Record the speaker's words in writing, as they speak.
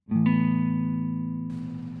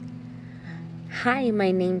Hi, my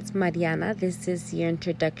name's Mariana. This is your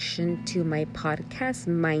introduction to my podcast,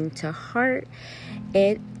 Mind to Heart.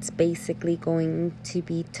 It's basically going to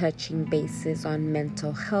be touching bases on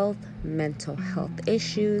mental health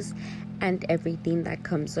issues, and everything that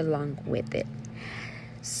comes along with it.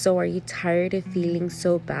 So, are you tired of feeling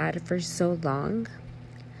so bad for so long?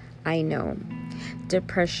 I know.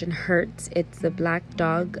 Depression hurts. It's the black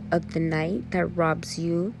dog of the night that robs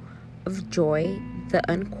you of joy, the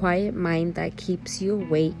unquiet mind that keeps you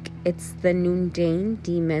awake. It's the noonday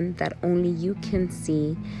demon that only you can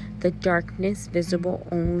see, the darkness visible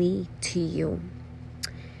only to you.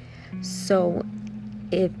 So,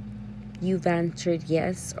 if you've answered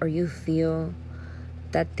yes, or you feel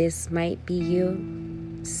that this might be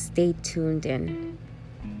you, stay tuned in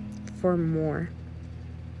for more.